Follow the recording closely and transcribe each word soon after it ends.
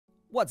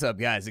What's up,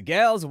 guys and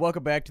gals?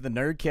 Welcome back to the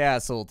Nerd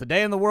Castle.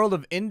 Today in the world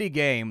of indie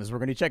games, we're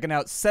going to be checking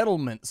out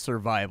Settlement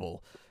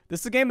Survival. This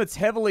is a game that's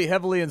heavily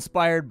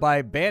inspired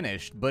by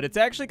Banished, but it's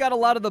actually got a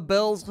lot of the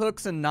bells,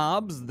 hooks, and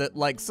knobs that,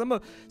 like, so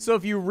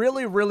if you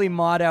really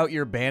mod out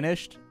your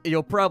Banished,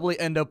 you'll probably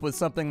end up with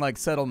something like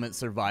Settlement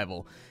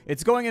Survival.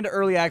 It's going into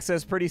early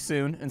access pretty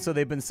soon, and so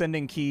they've been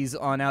sending keys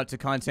on out to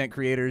content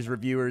creators,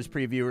 reviewers,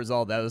 previewers,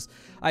 all those.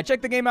 I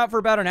checked the game out for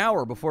about an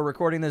hour before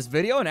recording this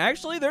video, and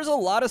actually there's a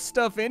lot of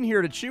stuff in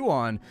here to chew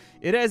on.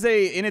 It has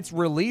in its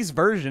release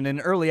version in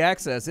early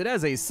access, it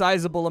has a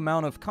sizable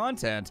amount of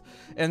content,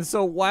 and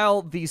so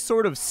while the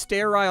sort of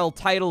sterile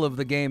title of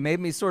the game made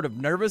me sort of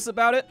nervous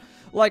about it,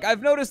 like,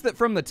 I've noticed that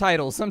from the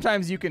title,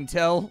 sometimes you can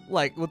tell,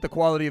 like, what the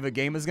quality of a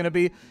game is going to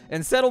be,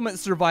 and Settlement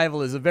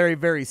Survival is a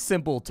very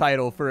simple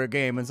title for a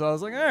game, and so I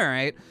was like,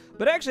 alright,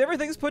 but actually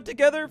everything's put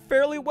together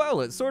fairly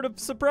well. It sort of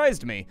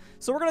surprised me.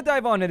 So we're going to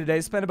dive on in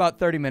today, spend about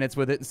 30 minutes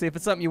with it, and see if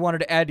it's something you wanted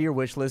to add to your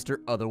wish list or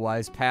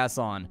otherwise pass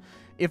on.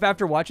 If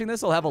after watching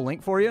this, I'll have a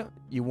link for you,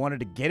 you wanted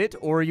to get it,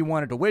 or you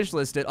wanted to wish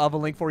list it, I'll have a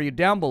link for you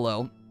down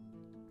below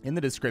in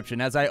the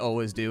description, as I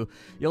always do.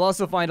 You'll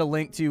also find a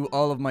link to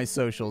all of my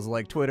socials,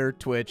 like Twitter,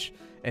 Twitch,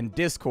 and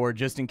Discord,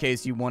 just in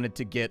case you wanted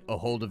to get a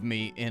hold of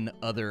me in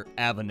other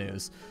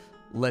avenues.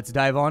 Let's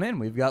dive on in.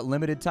 We've got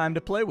limited time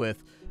to play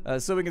with.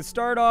 So we can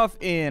start off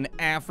in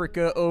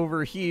Africa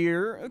over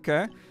here.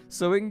 Okay,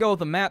 so we can go with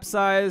the map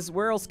size.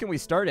 Where else can we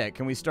start at?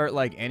 Can we start,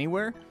 like,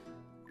 anywhere?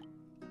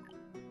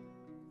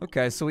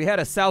 Okay, so we had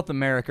a South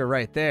America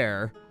right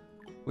there.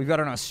 We've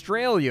got an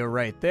Australia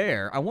right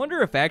there. I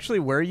wonder if actually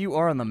where you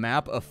are on the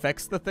map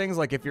affects the things,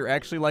 like if you're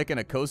actually like in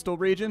a coastal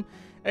region.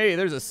 Hey,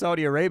 there's a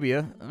Saudi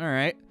Arabia.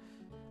 Alright,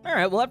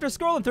 well, after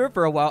scrolling through it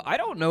for a while, I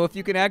don't know if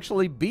you can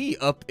actually be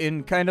up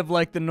in kind of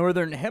like the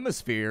northern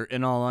hemisphere,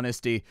 in all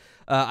honesty.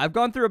 I've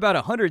gone through about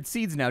 100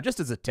 seeds now,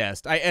 just as a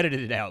test. I edited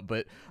it out,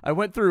 but I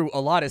went through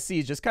a lot of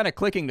seeds, just kind of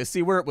clicking to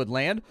see where it would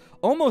land.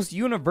 Almost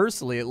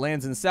universally, it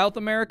lands in South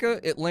America,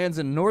 it lands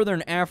in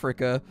northern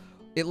Africa,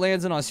 it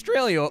lands in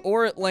Australia,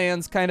 or it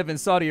lands kind of in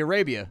Saudi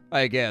Arabia,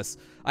 I guess.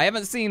 I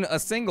haven't seen a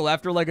single,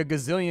 after like a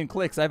gazillion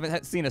clicks, I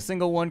haven't seen a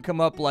single one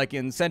come up like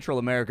in Central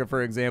America,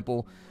 for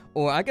example.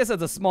 Or I guess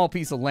that's a small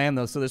piece of land,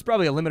 though, so there's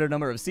probably a limited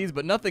number of seeds,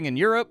 but nothing in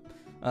Europe,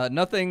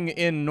 nothing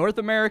in North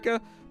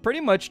America, pretty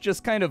much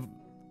just kind of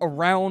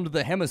around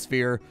the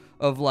hemisphere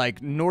of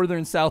like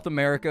northern South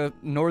America,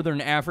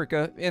 northern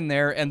Africa in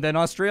there, and then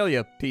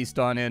Australia pieced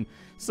on in.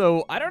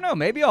 So I don't know,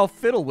 maybe I'll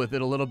fiddle with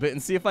it a little bit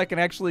and see if I can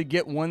actually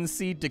get one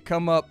seed to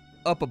come up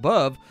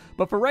above.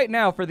 But for right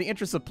now, for the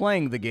interest of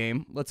playing the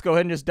game, let's go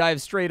ahead and just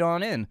dive straight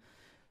on in.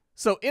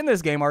 So in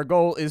this game, our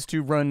goal is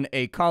to run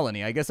a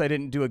colony. I guess I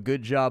didn't do a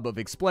good job of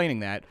explaining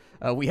that.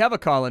 We have a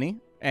colony,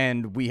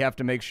 and we have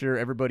to make sure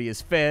everybody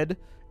is fed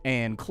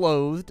and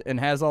clothed and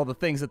has all the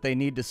things that they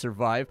need to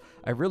survive.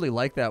 I really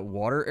like that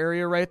water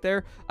area right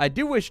there. I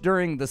do wish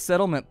during the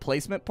settlement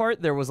placement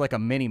part there was like a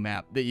mini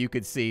map that you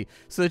could see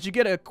so that you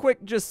get a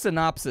quick just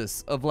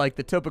synopsis of like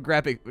the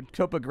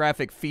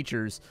topographic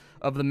features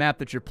of the map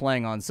that you're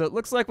playing on. So it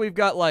looks like we've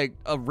got like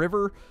a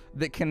river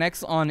that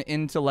connects on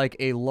into like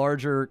a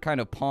larger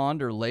kind of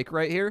pond or lake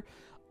right here.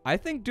 I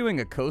think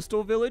doing a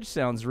coastal village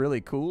sounds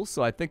really cool,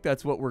 so I think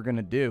that's what we're going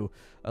to do.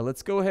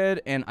 Let's go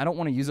ahead, and I don't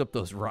want to use up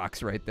those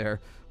rocks right there.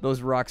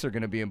 Those rocks are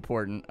going to be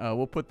important.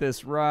 We'll put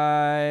this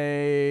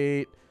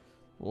right...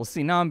 We'll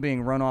see, now I'm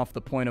being run off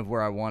the point of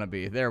where I want to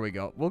be. There we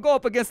go. We'll go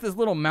up against this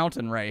little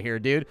mountain right here,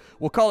 dude.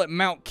 We'll call it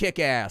Mount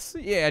Kickass.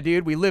 Yeah,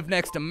 dude, we live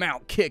next to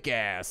Mount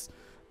Kickass.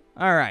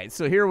 All right,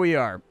 so here we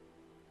are.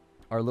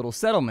 Our little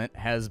settlement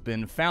has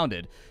been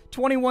founded.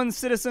 21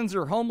 citizens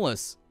are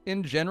homeless.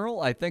 In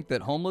general, I think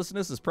that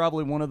homelessness is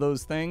probably one of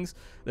those things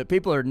that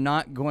people are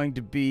not going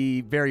to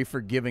be very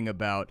forgiving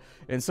about.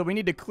 And so we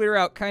need to clear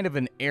out kind of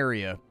an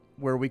area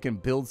where we can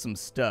build some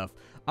stuff.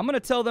 I'm going to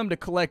tell them to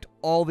collect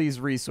all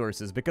these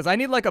resources because I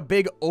need like a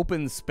big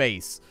open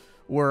space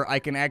where I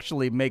can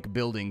actually make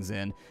buildings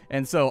in.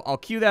 And so I'll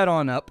queue that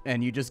on up,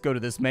 and you just go to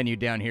this menu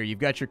down here. You've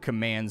got your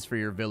commands for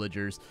your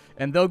villagers,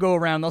 and they'll go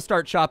around, they'll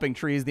start chopping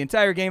trees. The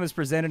entire game is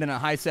presented in a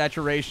high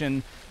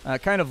saturation,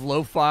 kind of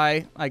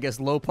lo-fi, I guess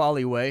low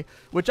poly way,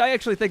 which I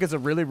actually think is a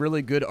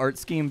really good art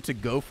scheme to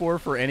go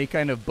for any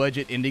kind of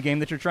budget indie game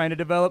that you're trying to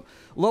develop.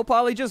 Low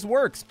poly just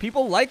works.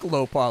 People like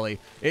low poly.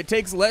 It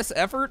takes less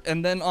effort,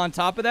 and then on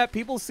top of that,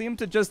 people seem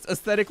to just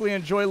aesthetically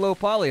enjoy low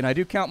poly, and I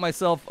do count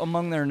myself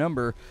among their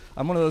number.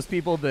 I'm one of those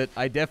people that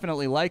I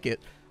definitely like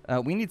it.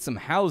 We need some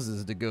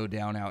houses to go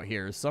down out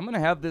here, so I'm going to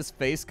have this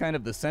face kind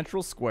of the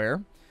central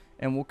square,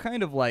 and we'll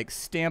kind of like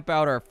stamp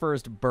out our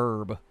first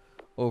burb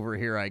over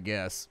here, I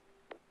guess.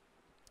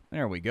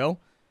 There we go.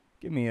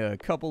 Give me a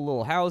couple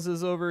little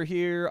houses over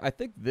here. I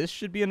think this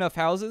should be enough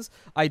houses.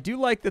 I do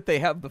like that they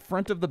have the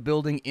front of the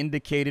building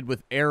indicated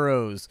with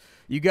arrows.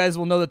 You guys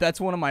will know that that's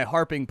one of my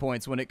harping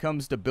points when it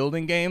comes to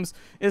building games,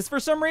 is for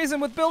some reason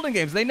with building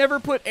games, they never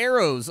put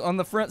arrows on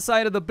the front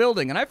side of the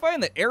building. And I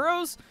find that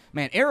arrows,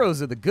 man,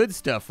 arrows are the good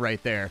stuff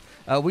right there.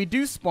 We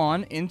do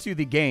spawn into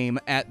the game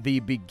at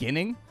the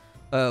beginning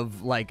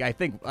of, like, I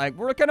think, like,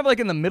 we're kind of like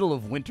in the middle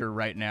of winter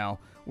right now.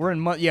 We're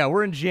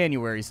in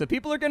January, so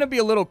people are going to be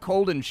a little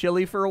cold and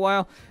chilly for a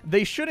while.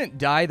 They shouldn't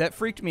die. That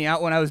freaked me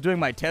out when I was doing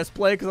my test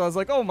play because I was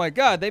like, oh my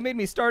god, they made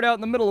me start out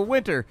in the middle of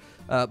winter.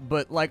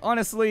 But, like,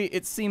 honestly,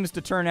 it seems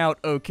to turn out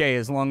okay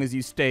as long as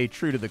you stay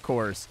true to the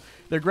course.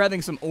 They're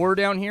grabbing some ore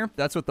down here.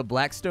 That's what the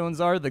black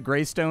stones are. The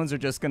gray stones are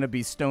just going to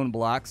be stone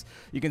blocks.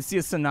 You can see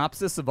a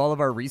synopsis of all of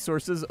our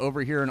resources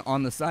over here and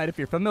on the side. If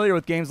you're familiar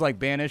with games like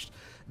Banished,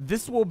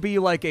 this will be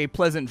like a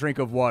pleasant drink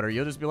of water.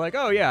 You'll just be like,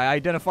 oh yeah, I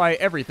identify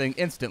everything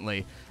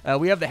instantly.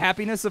 We have the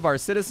happiness of our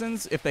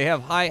citizens. If they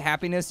have high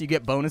happiness, you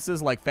get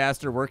bonuses like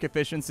faster work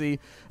efficiency.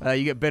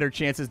 You get better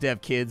chances to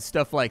have kids,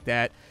 stuff like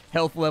that.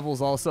 Health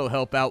levels also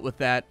help out with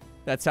that.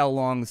 That's how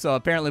long. So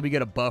apparently we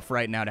get a buff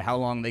right now to how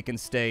long they can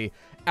stay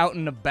out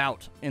and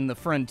about in the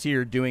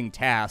frontier doing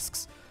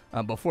tasks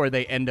before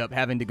they end up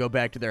having to go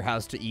back to their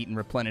house to eat and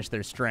replenish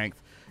their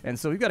strength. And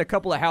so we've got a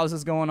couple of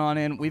houses going on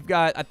in. We've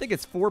got, I think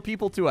it's 4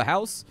 people to a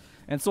house.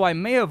 And so I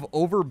may have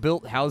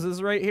overbuilt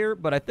houses right here,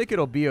 but I think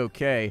it'll be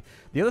okay.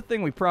 The other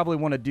thing we probably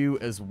want to do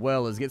as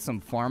well is get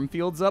some farm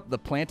fields up. The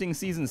planting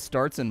season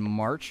starts in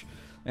March.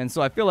 And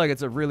so I feel like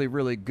it's a really,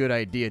 really good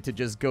idea to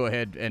just go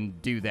ahead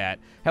and do that.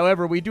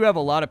 However, we do have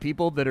a lot of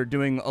people that are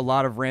doing a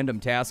lot of random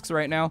tasks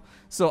right now,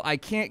 so I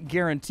can't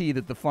guarantee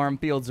that the farm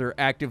fields are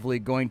actively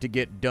going to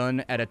get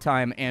done at a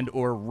time and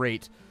or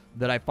rate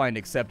that I find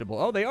acceptable.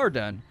 Oh, they are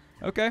done.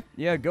 Okay,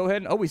 yeah, go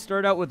ahead. Oh, we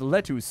start out with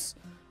lettuce.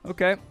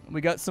 Okay, we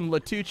got some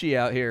Latucci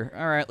out here.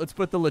 All right, let's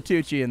put the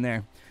Latucci in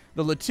there.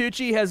 The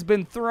Latucci has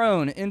been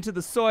thrown into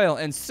the soil,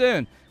 and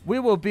soon we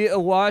will be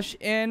awash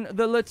in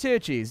the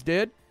Latuccis,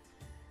 dude.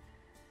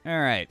 All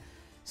right,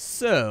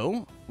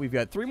 so we've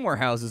got 3 more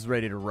houses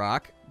ready to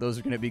rock. Those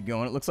are going to be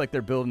going. It looks like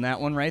they're building that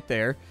one right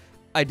there.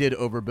 I did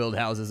overbuild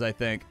houses, I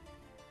think.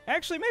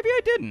 Actually, maybe I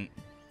didn't.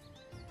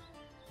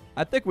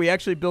 I think we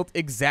actually built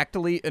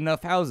exactly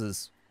enough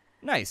houses.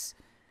 Nice.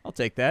 I'll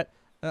take that.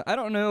 I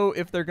don't know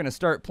if they're going to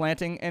start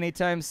planting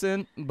anytime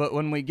soon, but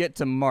when we get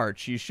to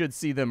March, you should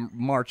see them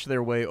march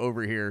their way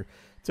over here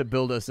to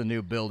build us a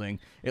new building.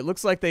 It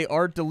looks like they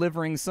are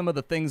delivering some of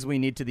the things we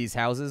need to these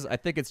houses. I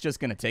think it's just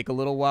going to take a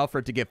little while for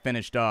it to get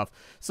finished off.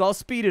 So I'll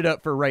speed it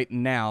up for right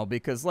now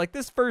because, like,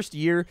 this first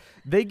year,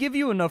 they give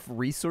you enough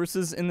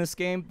resources in this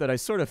game that I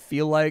sort of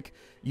feel like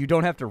you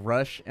don't have to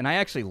rush, and I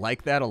actually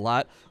like that a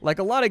lot. Like,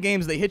 a lot of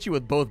games, they hit you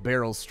with both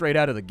barrels straight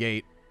out of the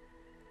gate.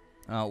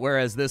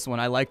 Whereas this one,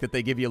 I like that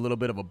they give you a little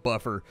bit of a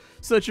buffer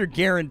so that you're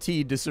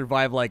guaranteed to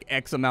survive, like,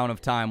 X amount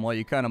of time while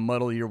you kind of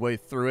muddle your way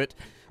through it.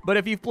 But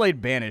if you've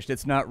played Banished,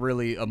 it's not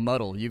really a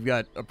muddle. You've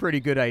got a pretty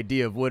good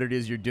idea of what it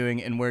is you're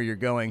doing and where you're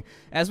going.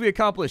 As we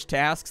accomplish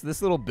tasks,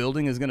 this little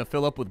building is going to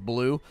fill up with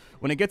blue.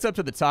 When it gets up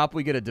to the top,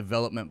 we get a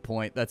development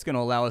point. That's going to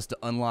allow us to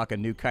unlock a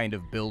new kind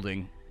of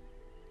building.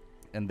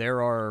 And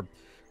there are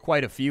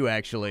quite a few,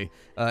 actually.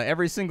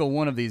 Every single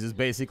one of these is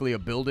basically a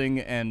building,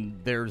 and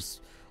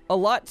there's a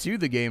lot to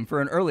the game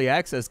for an early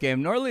access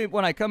game. Normally,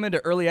 when I come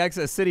into early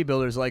access city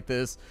builders like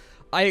this,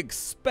 I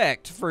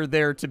expect for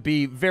there to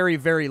be very,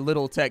 very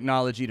little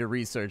technology to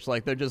research.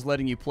 Like, they're just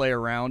letting you play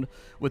around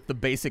with the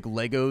basic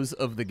Legos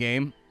of the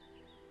game.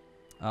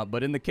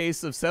 But in the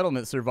case of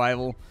Settlement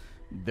Survival,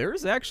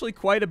 there's actually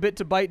quite a bit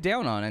to bite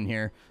down on in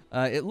here.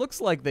 It looks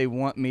like they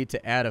want me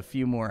to add a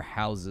few more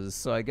houses,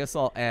 so I guess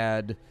I'll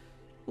add,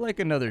 like,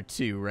 another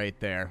 2 right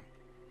there.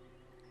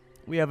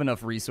 We have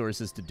enough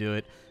resources to do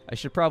it. I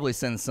should probably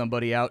send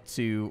somebody out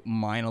to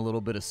mine a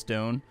little bit of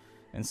stone.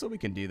 And so we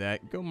can do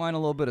that. Go mine a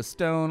little bit of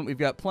stone. We've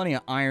got plenty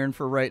of iron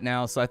for right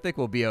now, so I think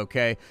we'll be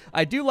okay.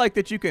 I do like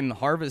that you can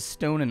harvest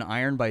stone and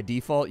iron by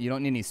default. You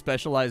don't need any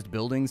specialized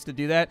buildings to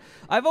do that.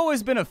 I've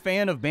always been a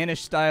fan of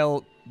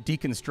Banished-style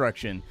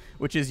deconstruction,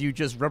 which is you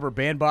just rubber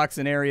bandbox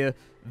an area,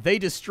 they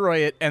destroy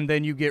it, and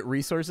then you get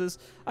resources.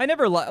 I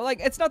never like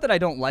it's not that I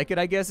don't like it,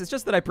 I guess. It's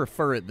just that I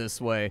prefer it this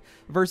way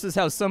versus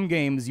how some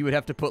games you would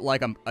have to put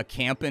like a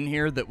camp in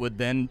here that would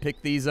then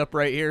pick these up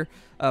right here.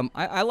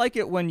 I like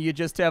it when you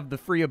just have the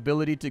free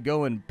ability to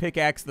go and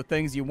pickaxe the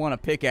things you want to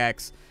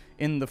pickaxe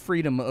in the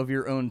freedom of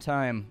your own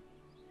time.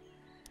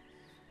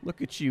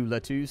 Look at you,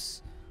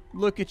 Latouche.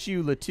 Look at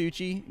you,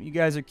 Latucci. You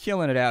guys are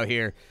killing it out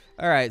here.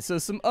 All right, so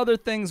some other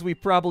things we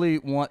probably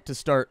want to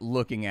start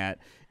looking at.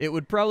 It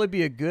would probably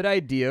be a good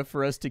idea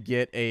for us to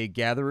get a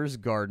gatherer's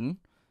garden.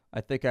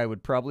 I think I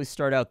would probably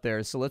start out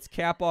there. So let's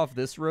cap off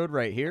this road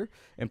right here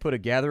and put a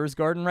gatherer's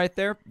garden right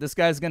there. This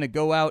guy's going to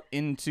go out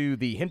into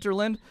the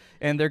hinterland,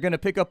 and they're going to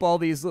pick up all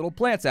these little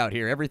plants out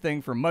here.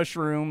 Everything from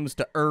mushrooms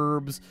to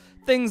herbs,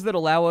 things that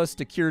allow us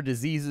to cure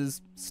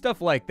diseases,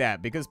 stuff like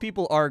that, because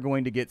people are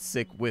going to get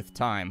sick with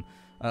time.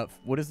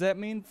 What does that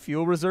mean?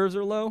 Fuel reserves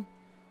are low?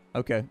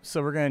 Okay,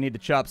 so we're going to need to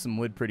chop some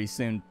wood pretty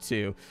soon,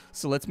 too.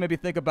 So let's maybe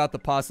think about the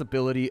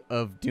possibility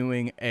of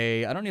doing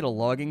a... I don't need a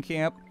logging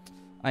camp.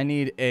 I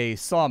need a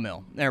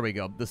sawmill. There we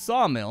go. The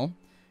sawmill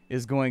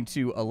is going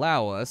to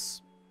allow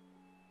us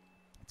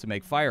to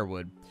make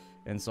firewood.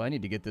 And so I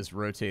need to get this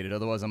rotated,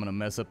 otherwise I'm going to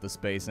mess up the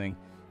spacing.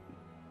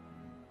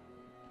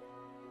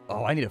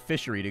 Oh, I need a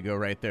fishery to go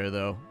right there,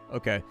 though.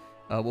 Okay.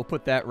 We'll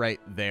put that right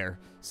there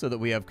so that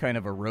we have kind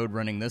of a road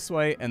running this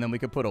way, and then we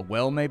could put a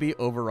well maybe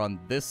over on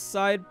this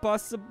side,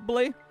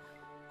 possibly.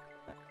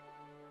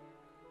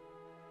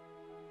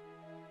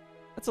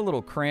 That's a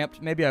little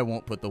cramped. Maybe I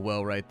won't put the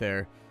well right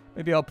there.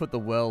 Maybe I'll put the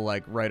well,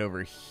 like, right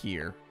over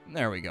here.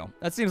 There we go.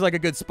 That seems like a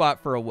good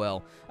spot for a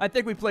well. I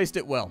think we placed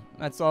it well.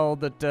 That's all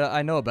that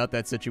I know about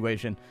that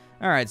situation.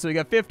 All right, so we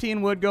got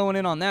 15 wood going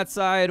in on that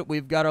side.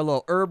 We've got our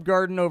little herb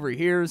garden over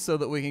here so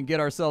that we can get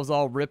ourselves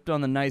all ripped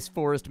on the nice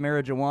forest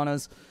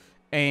marijuanas.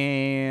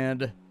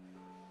 And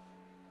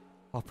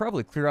I'll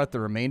probably clear out the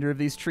remainder of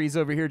these trees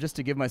over here just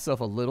to give myself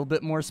a little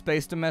bit more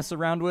space to mess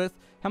around with.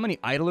 How many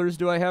idlers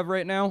do I have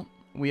right now?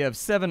 We have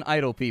 7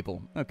 idle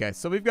people. Okay,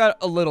 so we've got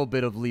a little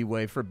bit of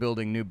leeway for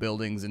building new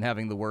buildings and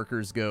having the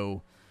workers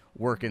go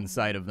work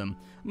inside of them.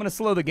 I'm going to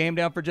slow the game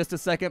down for just a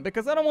second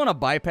because I don't want to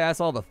bypass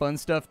all the fun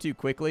stuff too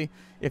quickly.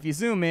 If you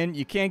zoom in,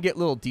 you can get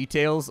little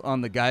details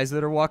on the guys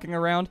that are walking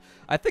around.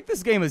 I think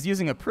this game is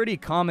using a pretty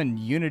common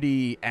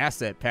Unity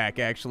asset pack,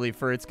 actually,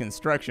 for its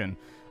construction.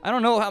 I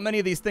don't know how many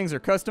of these things are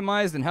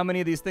customized and how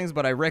many of these things,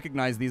 but I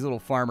recognize these little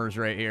farmers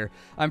right here.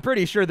 I'm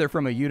pretty sure they're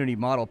from a Unity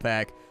model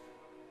pack.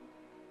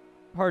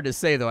 Hard to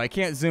say, though. I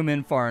can't zoom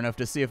in far enough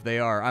to see if they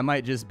are. I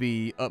might just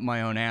be up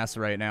my own ass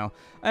right now.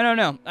 I don't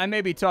know. I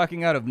may be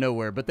talking out of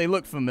nowhere, but they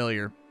look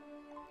familiar.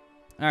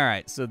 All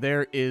right, so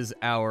there is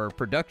our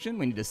production.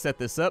 We need to set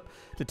this up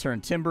to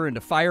turn timber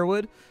into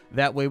firewood.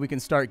 That way we can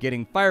start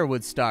getting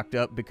firewood stocked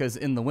up, because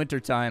in the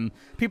wintertime,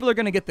 people are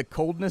going to get the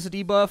coldness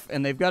debuff,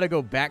 and they've got to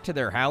go back to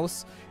their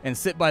house and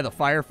sit by the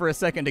fire for a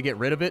second to get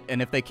rid of it.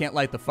 And if they can't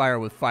light the fire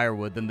with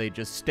firewood, then they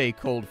just stay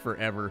cold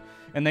forever.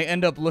 And they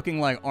end up looking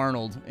like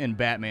Arnold in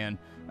Batman.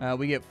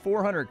 We get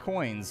 400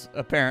 coins,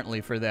 apparently,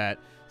 for that.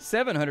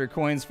 700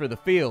 coins for the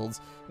fields.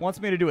 Wants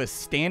me to do a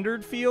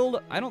standard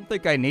field. I don't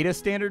think I need a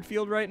standard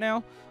field right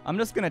now. I'm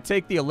just going to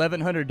take the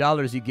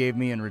 $1,100 you gave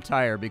me and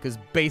retire, because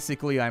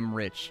basically I'm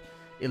rich.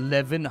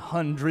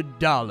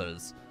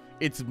 $1,100.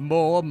 It's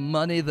more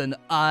money than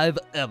I've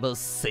ever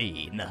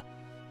seen.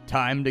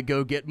 Time to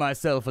go get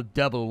myself a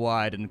double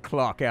wide and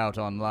clock out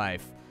on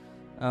life.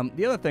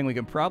 The other thing we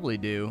can probably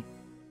do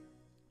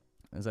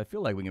is I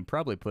feel like we can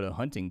probably put a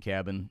hunting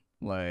cabin,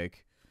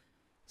 like,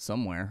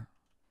 somewhere.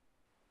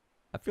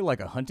 I feel like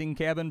a hunting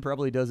cabin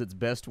probably does its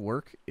best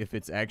work if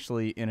it's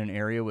actually in an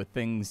area with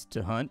things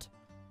to hunt.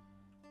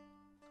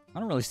 I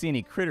don't really see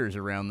any critters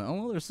around, though.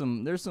 Oh, there's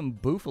some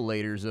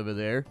buffalators over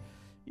there.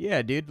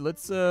 Yeah, dude,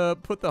 let's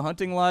put the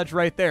hunting lodge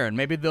right there, and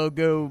maybe they'll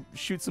go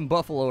shoot some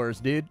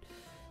buffaloes, dude.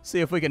 See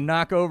if we can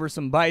knock over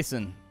some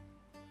bison.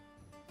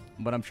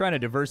 But I'm trying to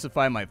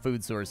diversify my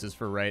food sources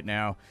for right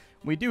now.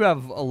 We do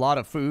have a lot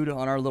of food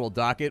on our little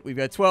docket. We've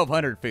got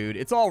 1,200 food.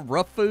 It's all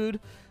rough food.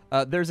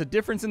 There's a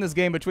difference in this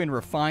game between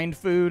refined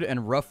food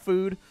and rough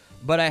food,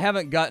 but I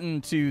haven't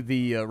gotten to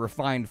the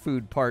refined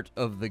food part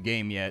of the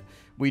game yet.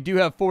 We do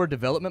have 4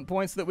 development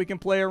points that we can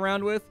play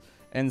around with,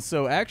 and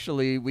so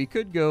actually we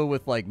could go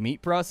with like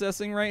meat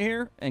processing right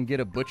here and get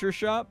a butcher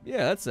shop.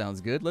 Yeah, that sounds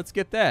good. Let's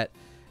get that.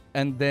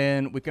 And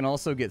then we can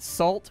also get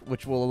salt,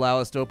 which will allow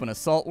us to open a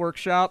salt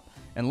workshop,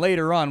 and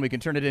later on we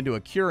can turn it into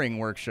a curing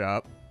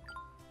workshop.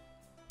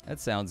 That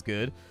sounds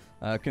good.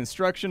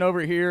 Construction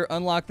over here.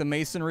 Unlock the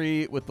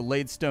masonry with the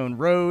laid stone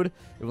road.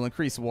 It will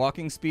increase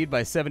walking speed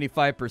by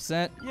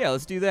 75%. Yeah,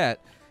 let's do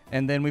that.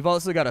 And then we've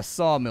also got a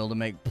sawmill to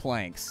make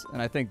planks,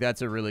 and I think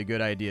that's a really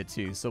good idea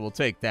too, so we'll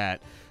take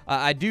that.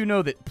 I do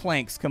know that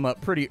planks come up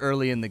pretty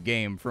early in the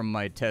game from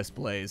my test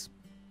plays.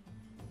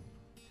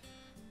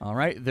 All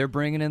right, they're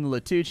bringing in the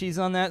Latucci's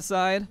on that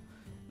side.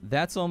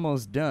 That's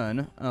almost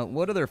done.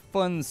 What other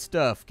fun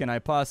stuff can I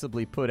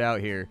possibly put out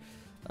here?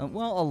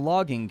 Well, a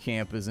logging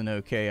camp is an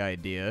okay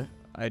idea.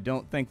 I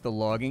don't think the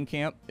logging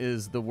camp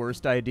is the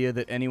worst idea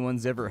that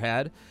anyone's ever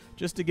had,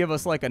 just to give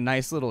us like a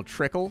nice little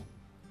trickle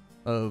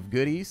of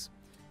goodies.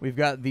 We've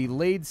got the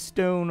laid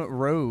stone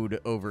road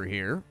over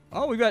here.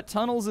 Oh, we've got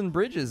tunnels and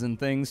bridges and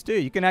things too.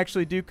 You can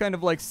actually do kind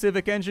of like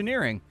civic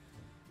engineering.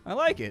 I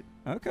like it.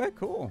 Okay,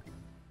 cool.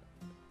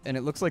 And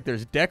it looks like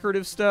there's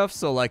decorative stuff,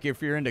 so like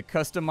if you're into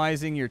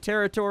customizing your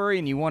territory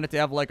and you want it to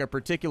have like a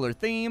particular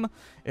theme,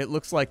 it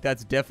looks like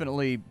that's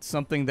definitely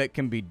something that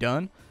can be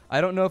done. I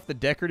don't know if the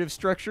decorative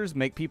structures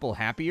make people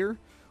happier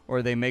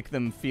or they make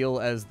them feel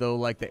as though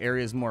like the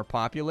area is more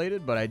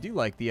populated, but I do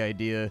like the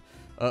idea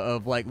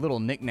of like little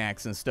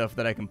knickknacks and stuff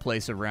that I can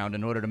place around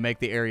in order to make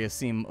the area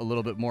seem a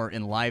little bit more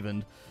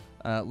enlivened.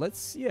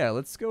 Let's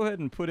go ahead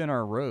and put in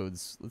our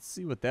roads. Let's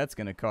see what that's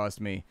going to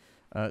cost me.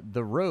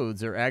 The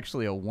roads are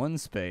actually a 1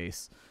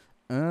 space.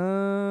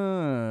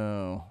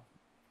 Oh.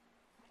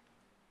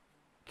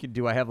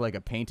 Do I have like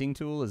a painting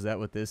tool? Is that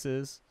what this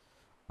is?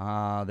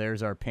 Ah,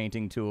 there's our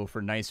painting tool for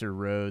nicer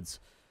roads.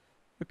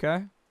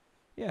 Okay.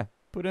 Yeah,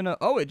 put in a...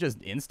 Oh, it just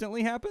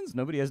instantly happens?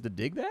 Nobody has to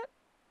dig that?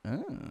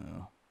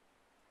 Oh.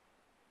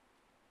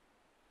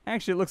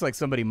 Actually, it looks like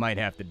somebody might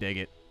have to dig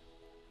it.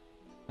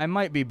 I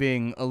might be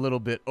being a little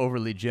bit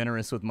overly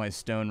generous with my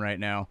stone right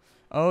now.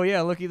 Oh,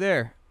 yeah, looky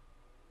there.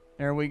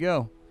 There we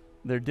go.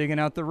 They're digging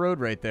out the road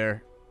right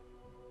there.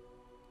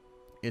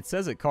 It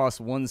says it costs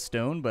 1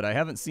 stone, but I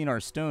haven't seen our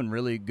stone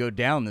really go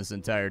down this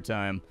entire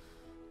time.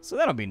 So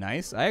that'll be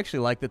nice. I actually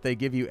like that they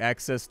give you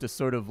access to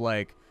sort of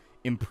like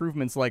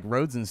improvements like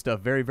roads and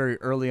stuff very, very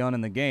early on in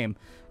the game.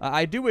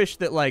 I do wish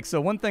that, like, so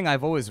one thing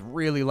I've always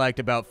really liked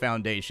about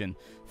Foundation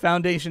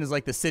is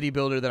like the city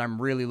builder that I'm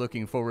really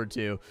looking forward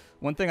to.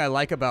 One thing I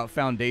like about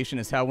Foundation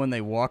is how when they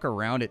walk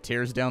around, it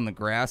tears down the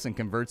grass and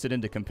converts it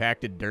into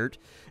compacted dirt.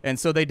 And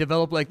so they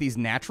develop like these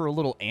natural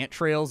little ant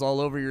trails all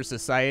over your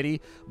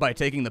society by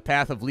taking the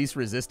path of least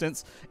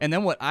resistance. And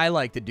then what I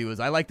like to do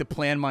is I like to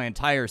plan my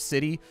entire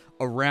city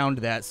around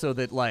that so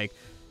that, like,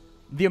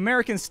 the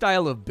American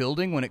style of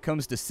building when it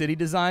comes to city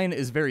design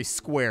is very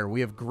square.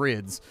 We have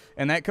grids,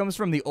 and that comes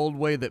from the old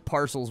way that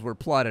parcels were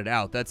plotted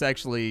out. That's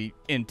actually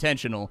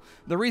intentional.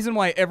 The reason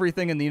why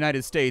everything in the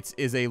United States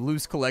is a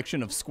loose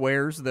collection of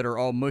squares that are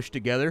all mushed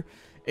together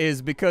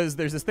is because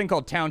there's this thing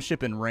called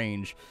township and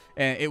range,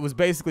 and it was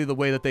basically the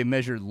way that they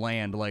measured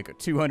land like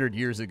 200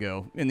 years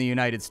ago in the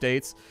United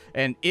States,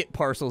 and it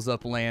parcels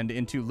up land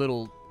into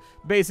little,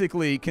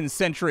 basically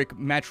concentric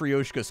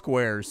matryoshka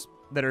squares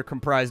that are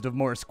comprised of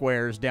more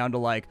squares down to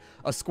like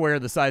a square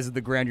the size of the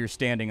ground you're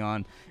standing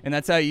on. And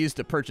that's how you used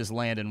to purchase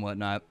land and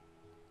whatnot.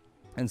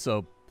 And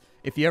so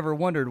if you ever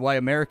wondered why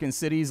American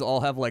cities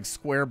all have like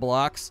square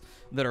blocks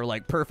that are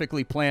like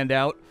perfectly planned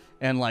out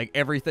and like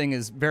everything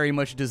is very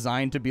much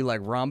designed to be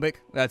like rhombic,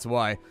 that's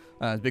why.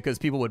 Because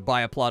people would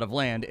buy a plot of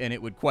land and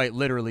it would quite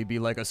literally be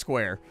like a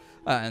square.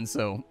 And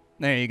so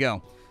there you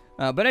go.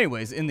 But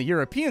anyways, in the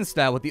European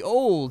style, with the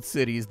old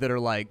cities that are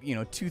like,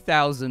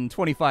 2,000,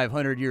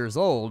 2,500 years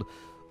old,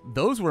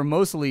 those were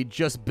mostly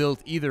just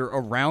built either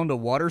around a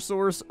water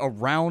source,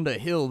 around a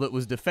hill that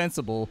was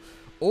defensible,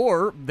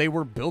 or they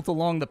were built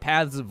along the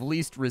paths of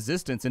least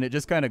resistance, and it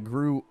just kind of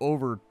grew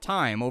over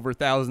time, over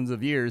thousands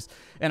of years.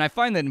 And I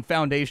find that in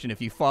Foundation, if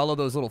you follow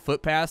those little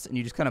footpaths and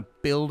you just kind of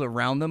build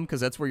around them,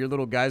 because that's where your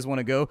little guys want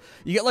to go,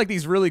 you get like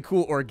these really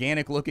cool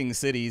organic-looking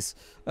cities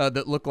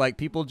that look like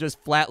people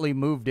just flatly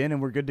moved in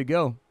and we're good to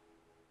go.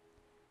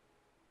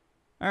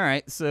 All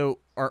right, so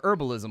our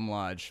Herbalism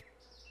Lodge.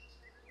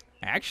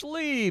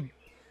 Actually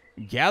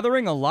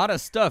gathering a lot of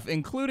stuff,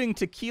 including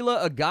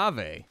tequila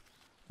agave.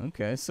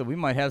 Okay, so we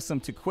might have some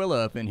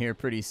tequila up in here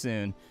pretty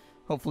soon.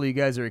 Hopefully you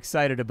guys are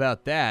excited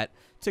about that.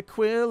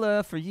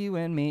 Tequila for you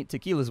and me.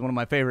 Tequila is one of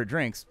my favorite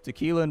drinks.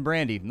 Tequila and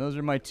brandy. Those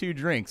are my 2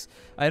 drinks.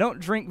 I don't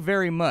drink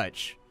very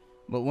much,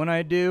 but when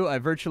I do, I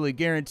virtually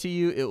guarantee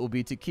you it will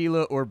be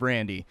tequila or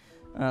brandy.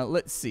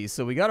 Let's see.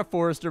 So we got a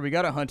forester, we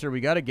got a hunter,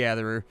 we got a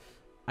gatherer.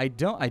 I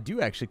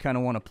do actually kind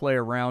of want to play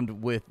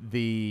around with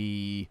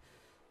the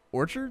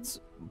orchards.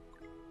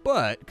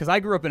 But, because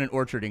I grew up in an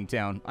orcharding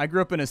town. I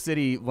grew up in a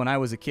city when I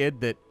was a kid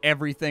that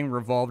everything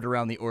revolved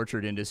around the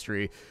orchard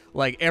industry.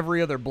 Like,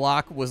 every other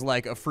block was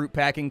like a fruit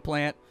packing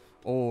plant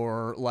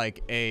or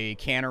like a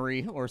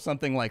cannery or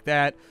something like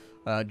that.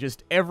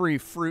 Just every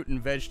fruit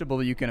and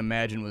vegetable you can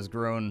imagine was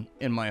grown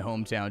in my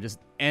hometown. Just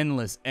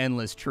endless,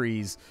 endless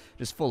trees,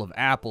 just full of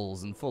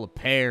apples and full of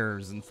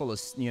pears and full of,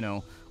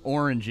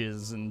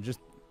 oranges and just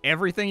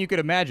everything you could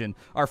imagine.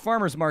 Our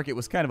farmer's market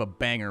was kind of a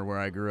banger where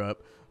I grew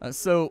up.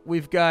 So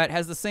we've got,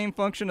 has the same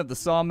function of the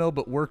sawmill,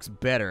 but works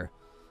better.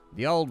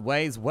 The old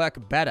ways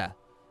work better.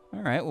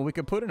 All right, well, we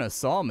could put in a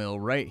sawmill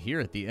right here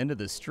at the end of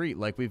the street.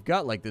 Like, we've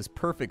got, like, this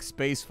perfect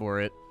space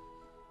for it.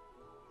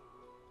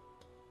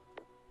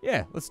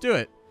 Yeah, let's do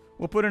it.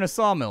 We'll put in a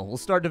sawmill. We'll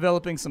start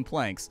developing some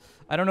planks.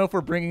 I don't know if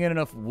we're bringing in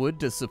enough wood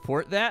to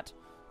support that,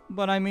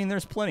 but, I mean,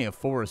 there's plenty of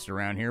forest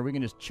around here. We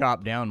can just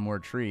chop down more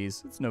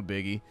trees. It's no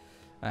biggie.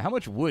 How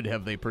much wood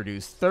have they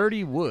produced?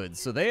 30 wood.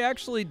 So they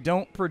actually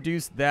don't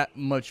produce that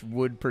much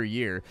wood per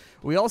year.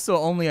 We also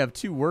only have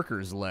 2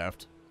 workers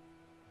left.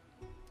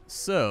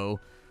 So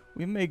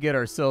we may get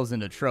ourselves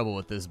into trouble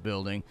with this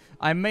building.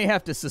 I may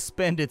have to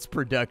suspend its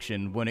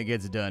production when it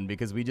gets done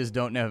because we just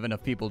don't have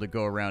enough people to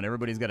go around.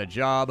 Everybody's got a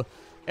job.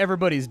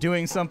 Everybody's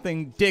doing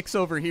something. Dick's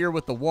over here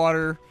with the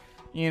water.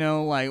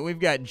 Like we've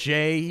got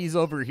Jay. He's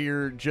over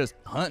here just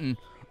hunting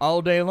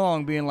all day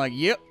long being like,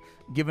 yep,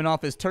 giving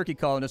off his turkey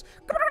call and just...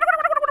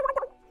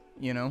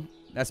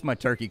 that's my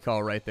turkey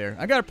call right there.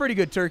 I got a pretty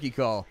good turkey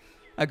call.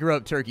 I grew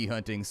up turkey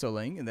hunting, so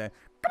like that.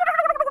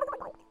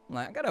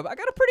 I got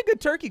a pretty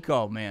good turkey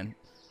call, man.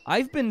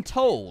 I've been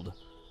told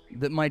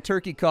that my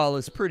turkey call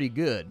is pretty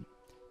good.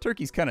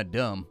 Turkey's kind of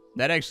dumb.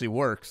 That actually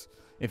works.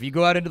 If you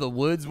go out into the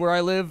woods where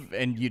I live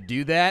and you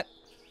do that,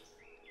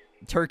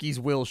 turkeys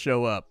will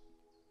show up.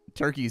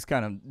 Turkey's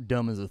kind of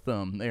dumb as a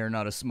thumb. They are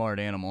not a smart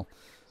animal.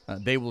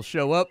 They will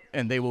show up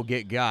and they will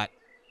get got.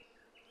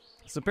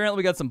 So apparently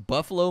we got some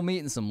buffalo meat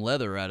and some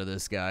leather out of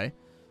this guy.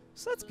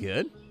 So that's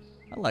good.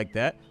 I like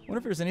that. I wonder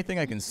if there's anything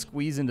I can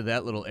squeeze into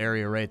that little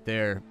area right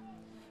there.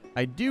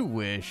 I do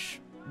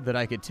wish that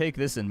I could take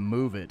this and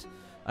move it.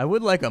 I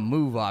would like a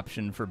move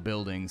option for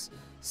buildings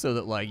so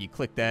that like you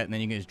click that and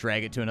then you can just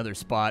drag it to another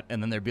spot and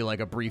then there'd be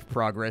like a brief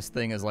progress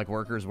thing as like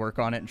workers work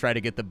on it and try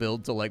to get the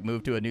build to like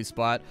move to a new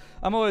spot.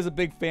 I'm always a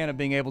big fan of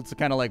being able to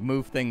kind of like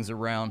move things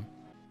around.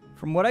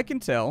 From what I can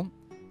tell,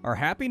 our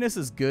happiness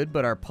is good,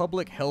 but our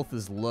public health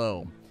is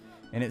low.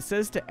 And it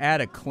says to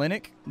add a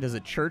clinic. Does a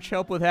church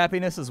help with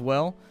happiness as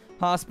well?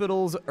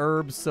 Hospitals,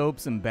 herbs,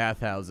 soaps, and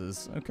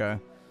bathhouses. Okay.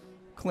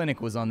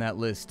 Clinic was on that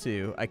list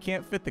too. I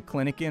can't fit the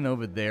clinic in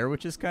over there,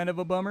 which is kind of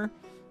a bummer.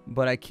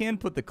 But I can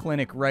put the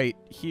clinic right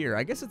here.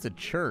 I guess it's a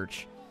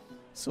church.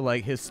 So,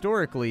 like,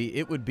 historically,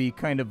 it would be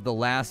kind of the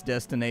last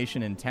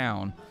destination in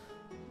town.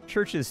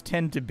 Churches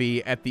tend to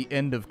be at the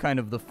end of kind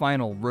of the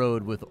final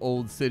road with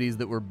old cities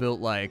that were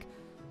built, like,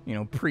 you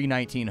know,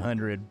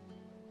 pre-1900.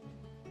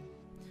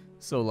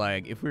 So,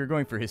 like, if we were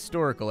going for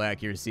historical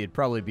accuracy, it'd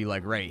probably be,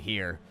 like, right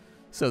here,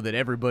 so that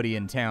everybody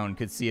in town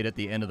could see it at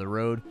the end of the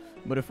road.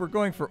 But if we're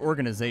going for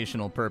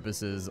organizational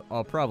purposes,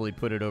 I'll probably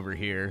put it over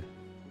here.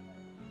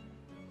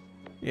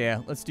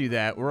 Yeah, let's do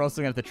that. We're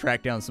also going to have to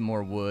track down some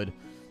more wood.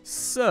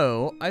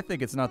 So, I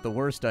think it's not the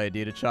worst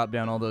idea to chop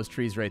down all those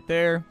trees right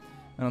there.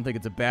 I don't think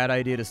it's a bad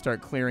idea to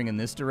start clearing in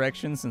this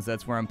direction, since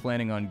that's where I'm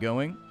planning on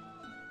going.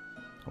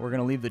 We're going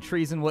to leave the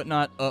trees and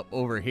whatnot up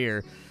over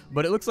here.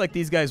 But it looks like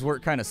these guys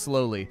work kind of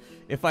slowly.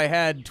 If I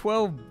had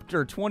 12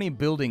 or 20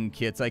 building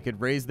kits, I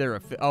could raise their...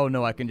 Oh,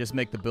 no, I can just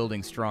make the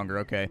building stronger.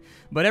 Okay.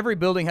 But every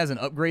building has an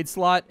upgrade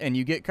slot, and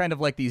you get kind of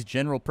like these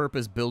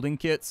general-purpose building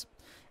kits.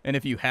 And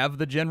if you have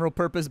the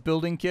general-purpose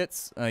building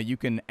kits, you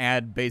can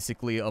add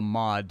basically a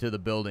mod to the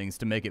buildings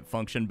to make it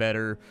function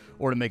better,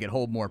 or to make it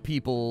hold more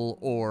people,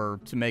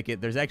 or to make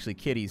it... There's actually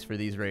kitties for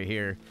these right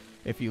here.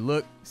 If you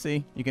look,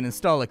 see, you can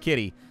install a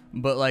kitty,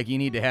 but like you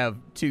need to have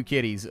 2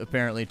 kitties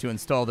apparently to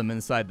install them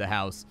inside the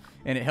house,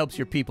 and it helps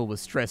your people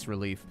with stress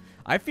relief.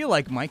 I feel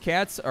like my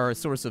cats are a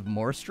source of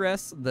more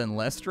stress than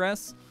less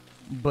stress,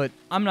 but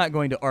I'm not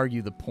going to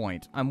argue the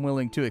point. I'm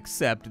willing to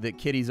accept that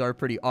kitties are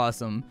pretty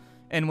awesome,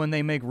 and when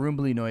they make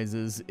Roombley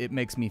noises, it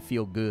makes me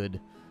feel good.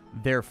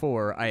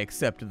 Therefore, I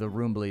accept the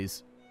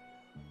Roomblies.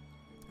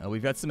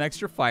 We've got some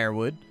extra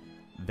firewood.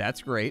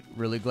 That's great.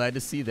 Really glad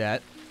to see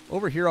that.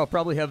 Over here, I'll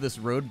probably have this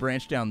road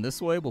branch down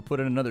this way. We'll put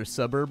in another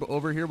suburb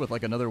over here with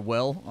like another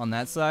well on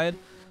that side.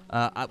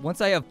 Once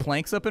I have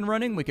planks up and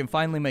running, we can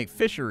finally make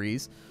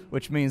fisheries,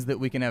 which means that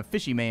we can have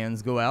fishy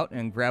mans go out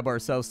and grab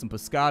ourselves some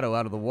pescado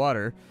out of the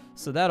water.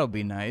 So that'll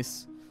be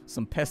nice.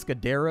 Some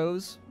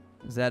pescaderos.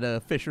 Is that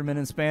a fisherman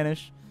in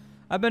Spanish?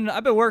 I've been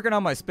working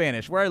on my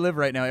Spanish. Where I live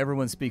right now,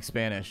 everyone speaks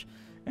Spanish.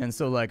 And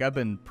so, like, I've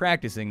been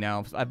practicing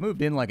now. I've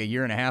moved in like a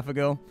year and a half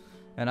ago,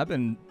 and I've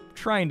been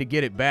trying to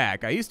get it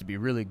back. I used to be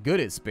really good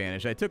at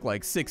Spanish. I took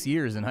like 6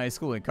 years in high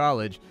school and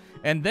college,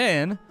 and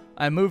then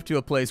I moved to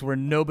a place where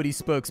nobody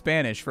spoke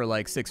Spanish for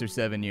like 6 or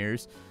 7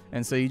 years.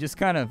 And so you just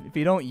kind of, if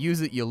you don't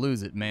use it, you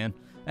lose it, man.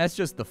 That's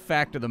just the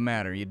fact of the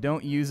matter. You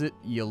don't use it,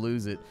 you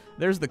lose it.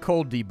 There's the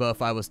cold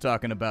debuff I was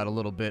talking about a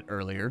little bit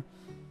earlier.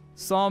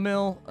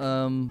 Sawmill,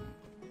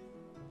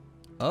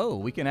 oh,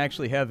 we can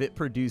actually have it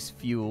produce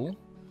fuel,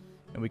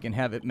 and we can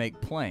have it make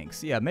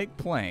planks. Yeah, make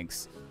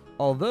planks.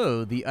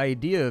 Although, the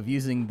idea of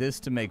using this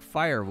to make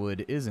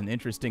firewood is an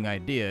interesting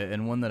idea,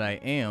 and one that I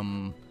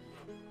am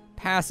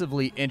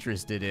passively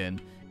interested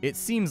in. It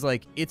seems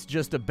like it's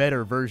just a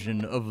better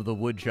version of the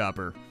wood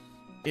chopper.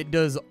 It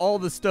does all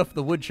the stuff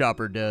the wood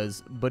chopper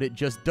does, but it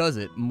just does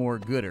it more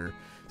gooder.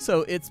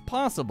 So it's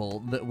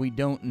possible that we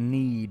don't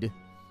need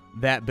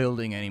that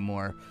building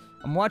anymore.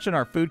 I'm watching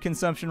our food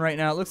consumption right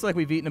now. It looks like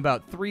we've eaten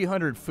about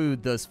 300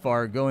 food thus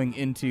far going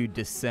into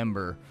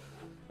December.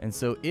 And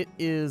so it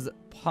is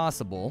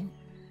possible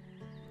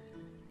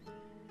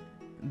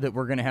that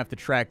we're going to have to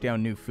track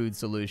down new food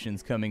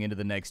solutions coming into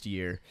the next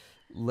year.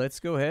 Let's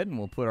go ahead and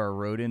we'll put our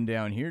road in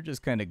down here,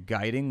 just kind of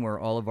guiding where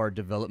all of our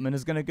development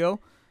is going to go.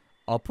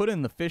 I'll put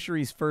in the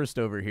fisheries first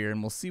over here,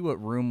 and we'll see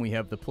what room we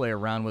have to play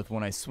around with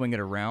when I swing it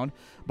around.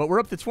 But we're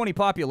up to 20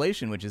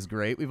 population, which is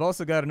great. We've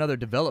also got another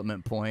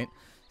development point,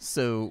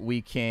 so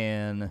we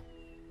can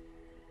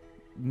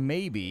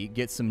maybe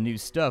get some new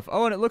stuff.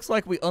 Oh, and it looks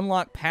like we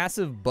unlock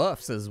passive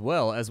buffs as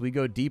well as we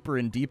go deeper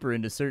and deeper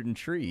into certain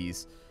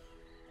trees.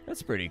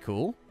 That's pretty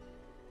cool.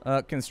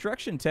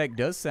 Construction tech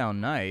does sound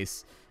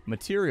nice.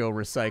 Material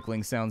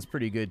recycling sounds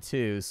pretty good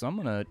too, so I'm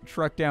gonna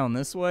truck down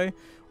this way.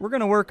 We're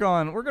gonna work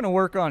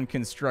on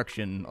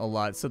construction a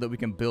lot so that we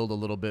can build a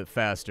little bit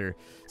faster.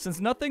 Since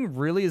nothing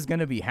really is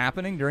gonna be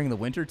happening during the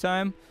winter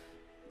time,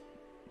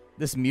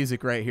 this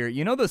music right here,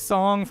 you know the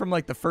song from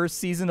like the first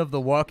season of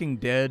The Walking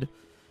Dead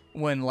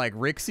when like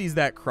Rick sees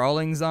that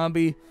crawling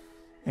zombie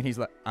and he's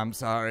like, "I'm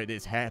sorry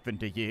this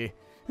happened to you."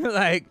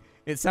 Like,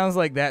 it sounds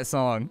like that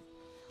song.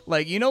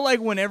 Like, you know,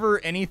 like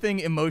whenever anything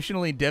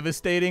emotionally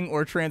devastating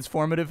or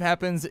transformative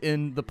happens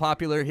in the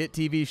popular hit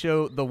TV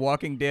show The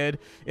Walking Dead,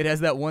 it has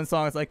that one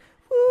song. It's like,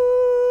 woo!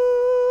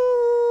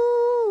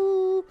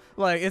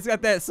 Like, it's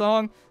got that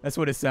song. That's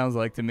what it sounds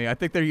like to me. I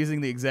think they're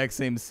using the exact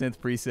same synth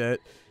preset.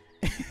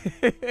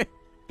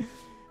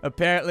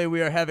 Apparently,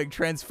 we are having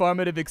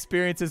transformative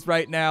experiences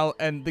right now,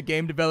 and the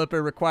game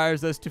developer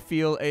requires us to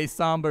feel a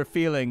somber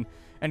feeling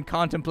and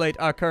contemplate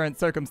our current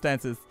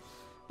circumstances.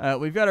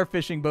 We've got our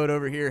fishing boat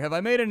over here. Have I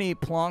made any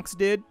plonks,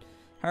 did?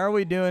 How are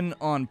we doing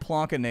on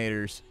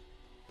plonkinators?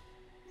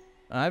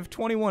 I have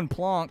 21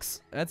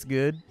 plonks. That's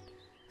good.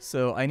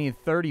 So I need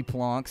 30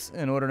 plonks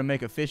in order to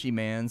make a fishy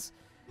man's.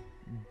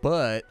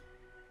 But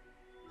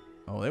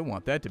Oh, they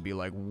want that to be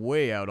like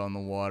way out on the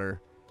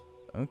water.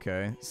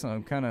 Okay,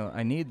 so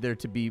I need there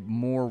to be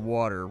more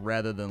water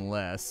rather than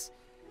less.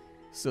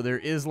 So there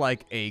is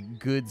like a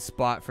good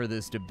spot for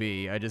this to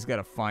be. I just got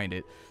to find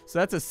it. So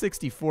that's a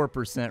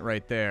 64%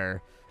 right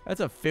there. That's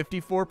a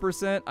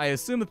 54%. I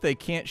assume that they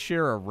can't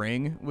share a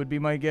ring would be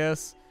my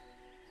guess.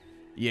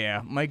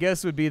 Yeah, my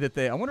guess would be that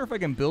I wonder if I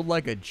can build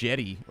like a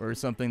jetty or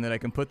something that I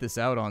can put this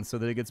out on so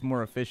that it gets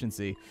more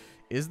efficiency.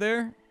 Is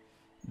there?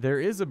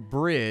 There is a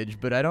bridge,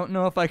 but I don't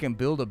know if I can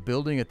build a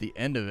building at the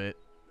end of it.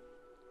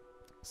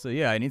 So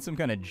yeah, I need some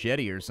kind of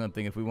jetty or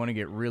something if we want to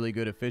get really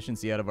good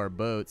efficiency out of our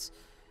boats.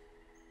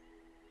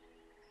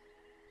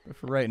 But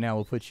for right now,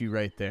 we'll put you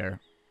right there.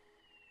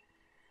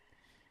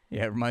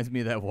 Yeah, it reminds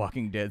me of that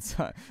Walking Dead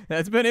song.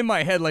 That's been in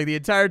my head like the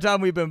entire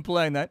time we've been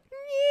playing that.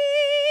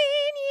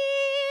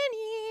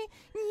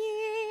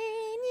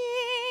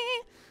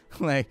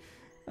 Like,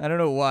 I don't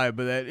know why,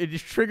 but it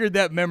just triggered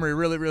that memory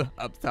really.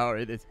 I'm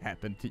sorry this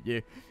happened to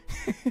you.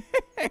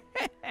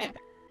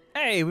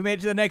 Hey, we made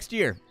it to the next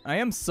year. I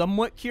am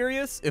somewhat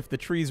curious if the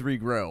trees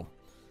regrow.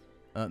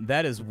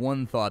 That is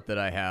one thought that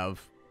I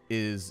have,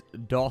 is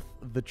doth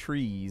the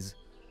trees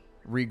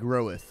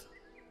regroweth?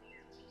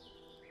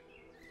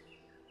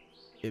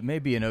 It may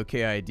be an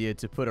okay idea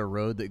to put a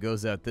road that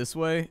goes out this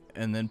way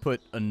and then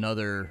put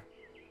another...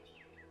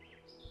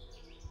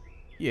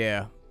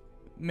 Yeah,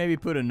 maybe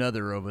put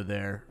another over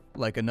there,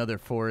 like another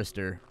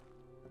forester.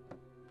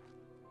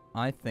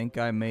 I think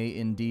I may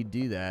indeed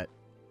do that.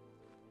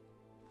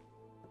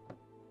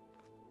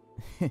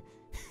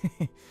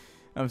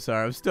 I'm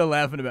sorry, I'm still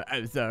laughing about,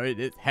 I'm sorry,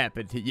 this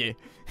happened to you.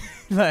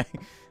 Like,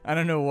 I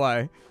don't know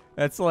why.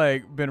 That's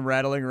like been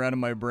rattling around in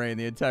my brain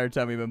the entire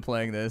time we've been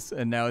playing this,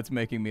 and now it's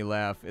making me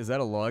laugh. Is that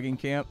a logging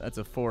camp? That's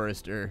a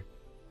forester.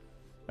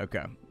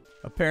 Okay.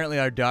 Apparently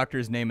our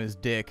doctor's name is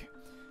Dick.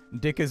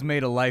 Dick has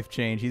made a life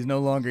change. He's no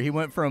longer, he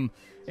went from,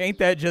 ain't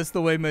that just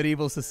the way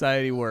medieval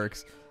society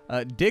works?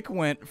 Dick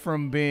went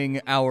from being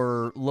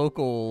our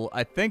local,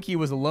 I think he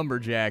was a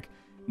lumberjack.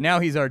 Now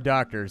he's our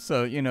doctor.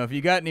 So, you know, if you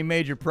got any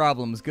major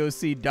problems, go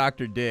see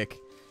Dr. Dick.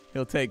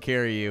 He'll take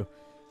care of you.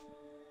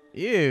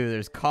 Ew,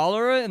 there's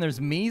cholera and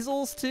there's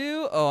measles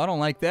too? Oh, I don't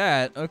like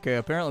that. Okay,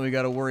 apparently we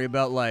got to worry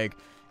about, like,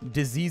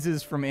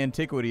 diseases from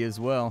antiquity as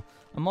well.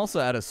 I'm also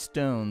out of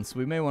stone, so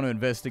we may want to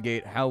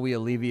investigate how we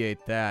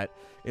alleviate that.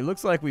 It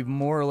looks like we've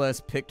more or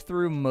less picked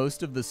through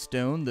most of the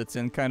stone that's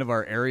in kind of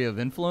our area of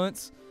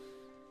influence.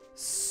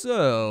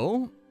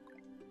 So,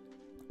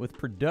 with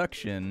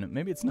production,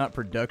 maybe it's not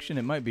production,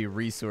 it might be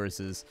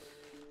resources.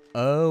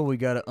 Oh, we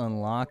got to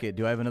unlock it.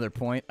 Do I have another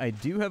point? I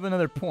do have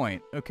another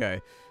point. Okay,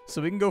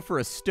 so we can go for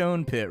a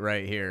stone pit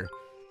right here.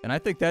 And I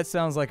think that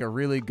sounds like a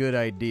really good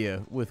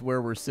idea with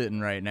where we're sitting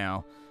right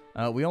now.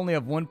 We only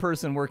have one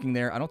person working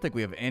there. I don't think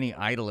we have any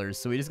idlers,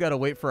 so we just got to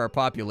wait for our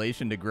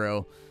population to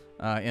grow,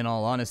 in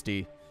all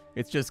honesty.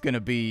 It's just going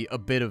to be a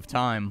bit of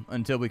time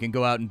until we can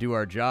go out and do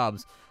our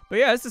jobs. But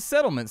yeah, it's a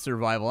settlement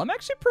survival. I'm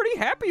actually pretty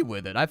happy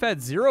with it. I've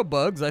had 0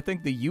 bugs. I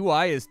think the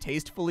UI is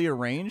tastefully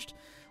arranged.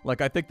 Like,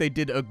 I think they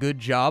did a good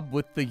job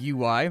with the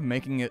UI,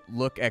 making it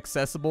look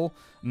accessible,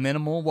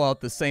 minimal, while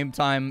at the same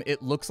time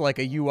it looks like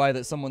a UI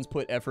that someone's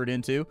put effort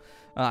into.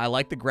 I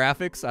like the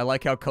graphics. I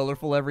like how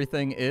colorful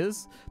everything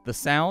is. The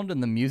sound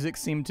and the music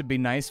seem to be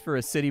nice for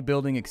a city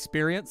building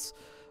experience.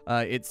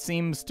 It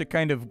seems to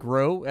kind of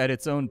grow at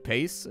its own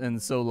pace,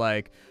 and so,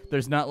 like,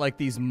 there's not, like,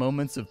 these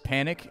moments of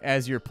panic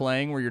as you're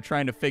playing where you're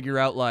trying to figure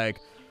out, like,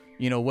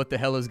 you know, what the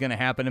hell is going to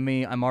happen to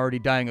me? I'm already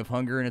dying of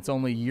hunger, and it's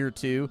only year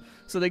 2.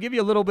 So they give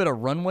you a little bit of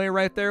runway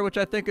right there, which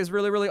I think is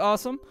really, really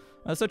awesome.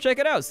 So check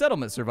it out,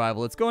 Settlement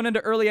Survival. It's going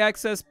into early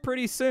access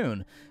pretty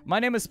soon. My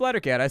name is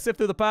Splattercat. I sift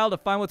through the pile to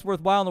find what's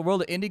worthwhile in the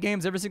world of indie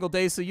games every single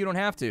day so you don't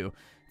have to.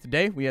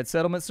 Today, we had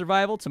Settlement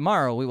Survival.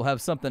 Tomorrow, we will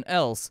have something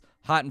else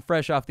hot and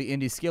fresh off the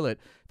indie skillet.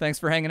 Thanks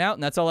for hanging out,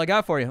 and that's all I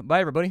got for you.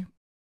 Bye, everybody.